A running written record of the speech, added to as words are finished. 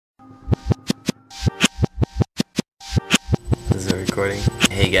recording.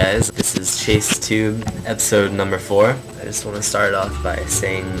 Hey guys, this is chasetube episode number 4. I just want to start off by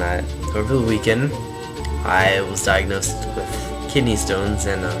saying that over the weekend I was diagnosed with kidney stones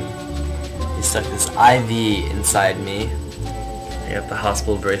and they stuck this IV inside me. I got the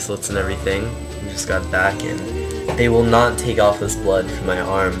hospital bracelets and everything. I just got back and they will not take off this blood from my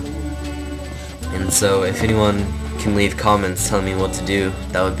arm. And so if anyone can leave comments telling me what to do,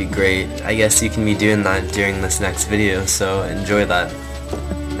 that would be great. I guess you can be doing that during this next video, so enjoy that.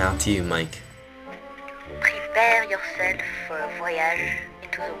 Now to you, Mike. Prepare yourself for a voyage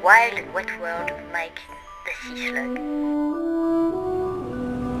into the wild and wet world of Mike, the Sea Slug.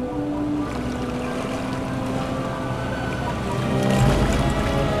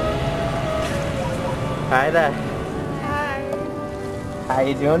 Hi there. Hi. How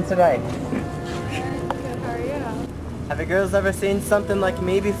you doing today? Good, how are you? Have you girls ever seen something like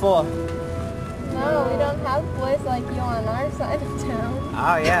me before? No, we don't have boys like you on our side of town.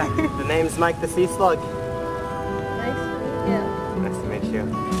 Oh yeah, the name's Mike the Sea Slug. Nice to meet you. Nice to meet you.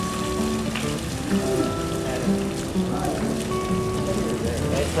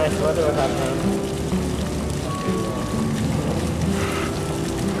 It's nice weather we're having.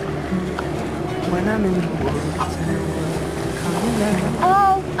 When I'm in the woods,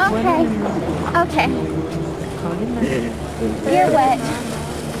 Oh, okay. You're wet.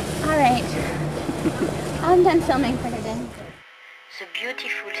 Alright. I'm done filming for today. The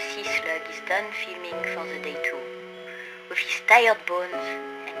beautiful Sea Slug is done filming for the day 2. With his tired bones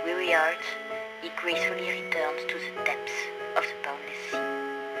and weary heart, he gracefully returns to the depths of the boundless sea.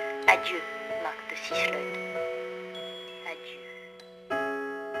 Adieu, Mark the Sea Slug. Adieu.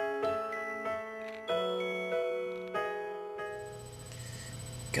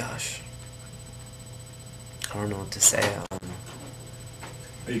 Gosh. I don't know what to say.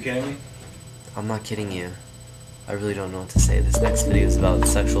 Are you kidding me? I'm not kidding you. I really don't know what to say. This next video is about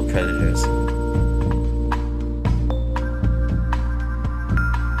sexual predators.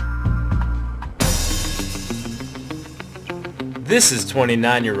 This is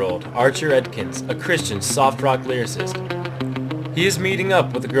 29-year-old Archer Edkins, a Christian soft rock lyricist. He is meeting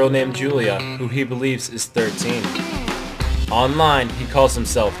up with a girl named Julia, who he believes is 13. Online, he calls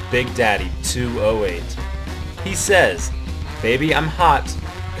himself Big Daddy 208. He says, "Baby, I'm hot.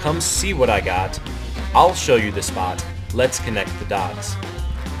 Come see what I got. I'll show you the spot. Let's connect the dots."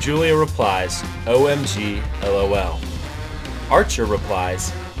 Julia replies, "OMG, LOL." Archer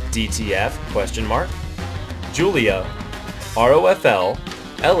replies, "DTF, question mark?" Julia, ROFL,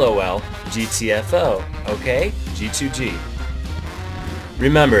 LOL, GTFO, okay? G2G.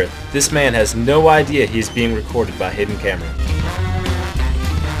 Remember, this man has no idea he's being recorded by hidden camera.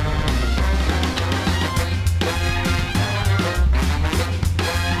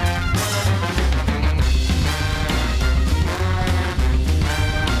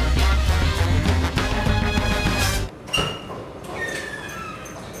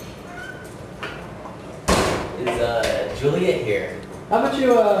 Is Julia here? How about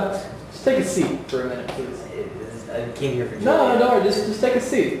you, just take a seat for a minute, please. I came here for Julia. No, don't worry, just take a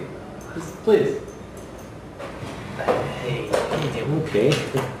seat. Just, please. Hey, okay.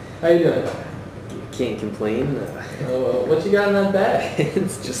 How you doing? Can't complain. What you got in that bag?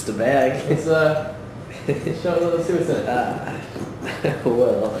 It's just a bag. Let's see what's in it.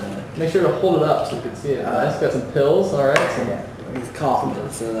 Well, Make sure to hold it up so you can see it. Nice, got some pills, alright, some these cough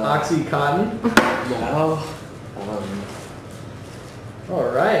medicine. Oxycontin. Wow.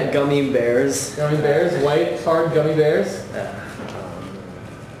 Alright. Gummy bears. Gummy bears, white, hard gummy bears.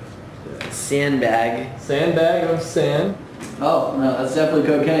 Sandbag. Sandbag of sand. Oh, no, that's definitely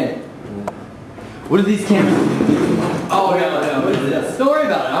cocaine. What are these cameras? Oh, no, what is this? Don't worry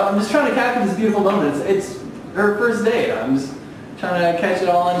about it. I'm just trying to capture this beautiful moment. It's her first date. I'm just trying to catch it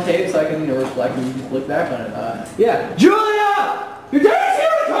all on tape so I can, reflect and look back on it. Yeah. Julia! Your dad's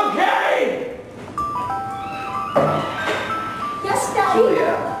here with cocaine! Yes, Daddy.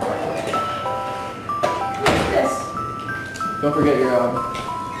 Julia. What's this? Don't forget your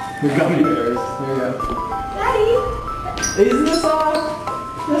gummy bears. There you go. Daddy. Isn't this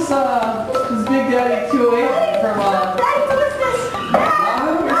Big Daddy 208 from Daddy, what's this?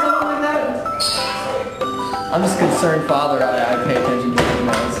 Yahoo or something like that? I'm just concerned father. I pay attention to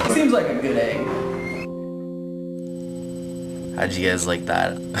emails. It seems like a good egg. How'd you guys like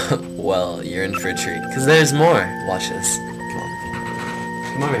that? Well, you're in for a treat. Because there's more. Watch this. Come on.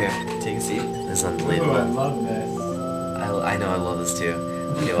 Come over here. Take a seat. This is unbelievable. Ooh, I love this. I know, I love this too.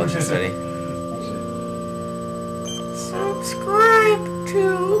 Okay, watch this, ready? Subscribe to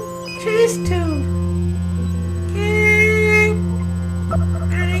chasetube.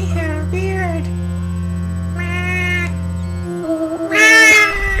 I have a beard.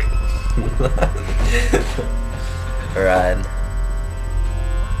 Ride.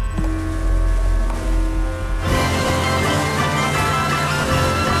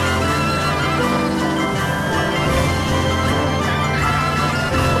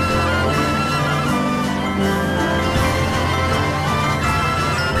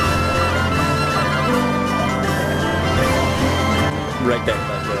 Right there,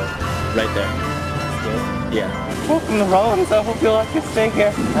 that girl. Right there. Yeah. Welcome to Rollins. I hope you like your stay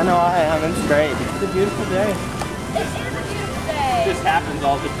here. I know I am. It's great. It's a beautiful day. It is a beautiful day. This happens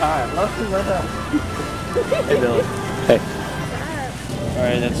all the time. Love to weather. Hey, Billy. Hey.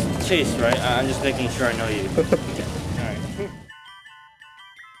 Alright, that's Chase, right? I'm just making sure I know you.